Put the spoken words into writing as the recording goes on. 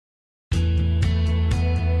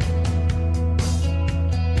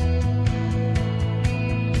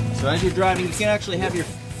So as you're driving, you can actually have your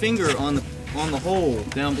finger on the hole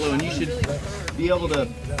down below, and you should be able to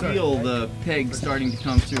feel the peg starting to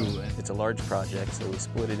come through. It's a large project, so we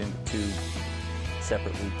split it into 2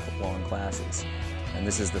 separate week-long classes. And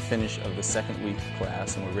this is the finish of the second week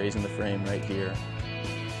class, and we're raising the frame right here.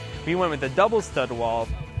 We went with a double stud wall.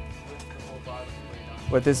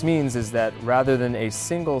 What this means is that rather than a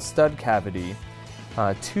single stud cavity,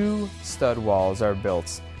 2 stud walls are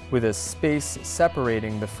built with a space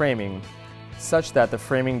separating the framing such that the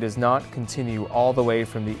framing does not continue all the way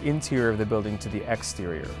from the interior of the building to the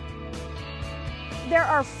exterior. There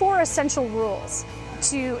are 4 essential rules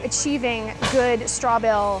to achieving good straw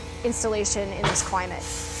bale installation in this climate.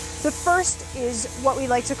 The first is what we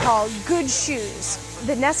like to call good shoes,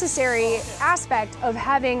 the necessary aspect of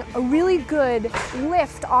having a really good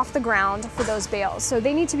lift off the ground for those bales. So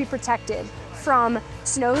they need to be protected from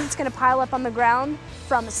snow that's going to pile up on the ground,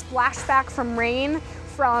 from splashback from rain,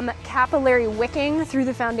 from capillary wicking through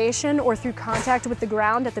the foundation or through contact with the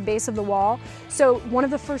ground at the base of the wall. So one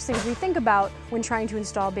of the first things we think about when trying to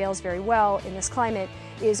install bales very well in this climate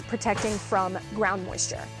is protecting from ground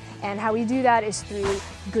moisture. And how we do that is through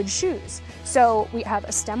good shoes. So we have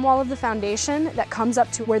a stem wall of the foundation that comes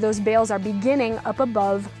up to where those bales are beginning up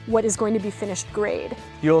above what is going to be finished grade.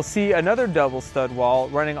 You'll see another double stud wall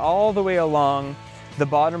running all the way along the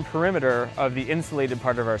bottom perimeter of the insulated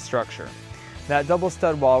part of our structure. That double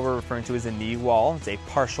stud wall we're referring to as a knee wall. It's a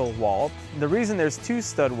partial wall. The reason there's 2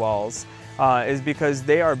 stud walls is because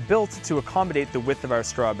they are built to accommodate the width of our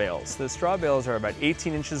straw bales. The straw bales are about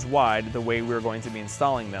 18 inches wide the way we're going to be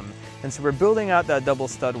installing them. And so we're building out that double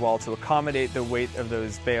stud wall to accommodate the width of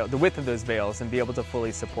those bales and be able to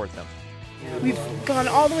fully support them. We've gone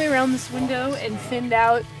all the way around this window and thinned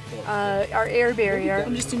out our air barrier.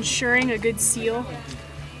 I'm just ensuring a good seal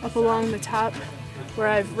up along the top where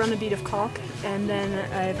I've run a bead of caulk, and then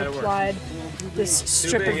I've applied this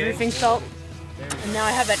strip of roofing felt. And now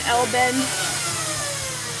I have an L bend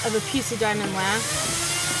of a piece of diamond lath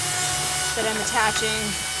that I'm attaching.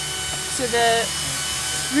 So the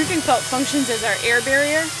roofing felt functions as our air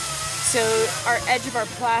barrier. So our edge of our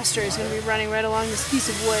plaster is going to be running right along this piece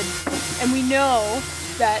of wood. And we know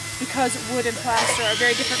that because wood and plaster are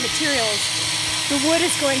very different materials, the wood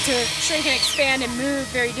is going to shrink and expand and move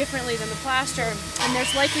very differently than the plaster. And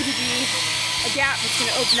there's likely to be a gap that's going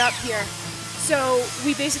to open up here. So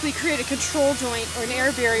we basically create a control joint or an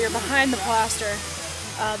air barrier behind the plaster.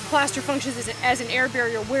 The plaster functions as an air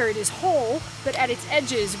barrier where it is whole, but at its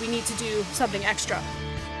edges we need to do something extra.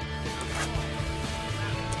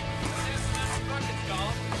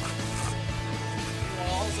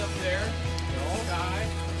 Walls up there, all high.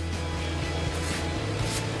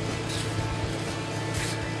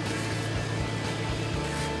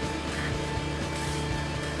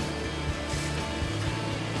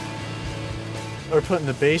 We're putting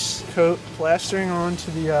the base coat plastering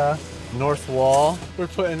onto the north wall. We're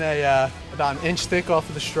putting about an inch thick off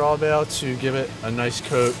of the straw bale to give it a nice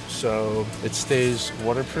coat so it stays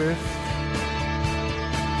waterproof.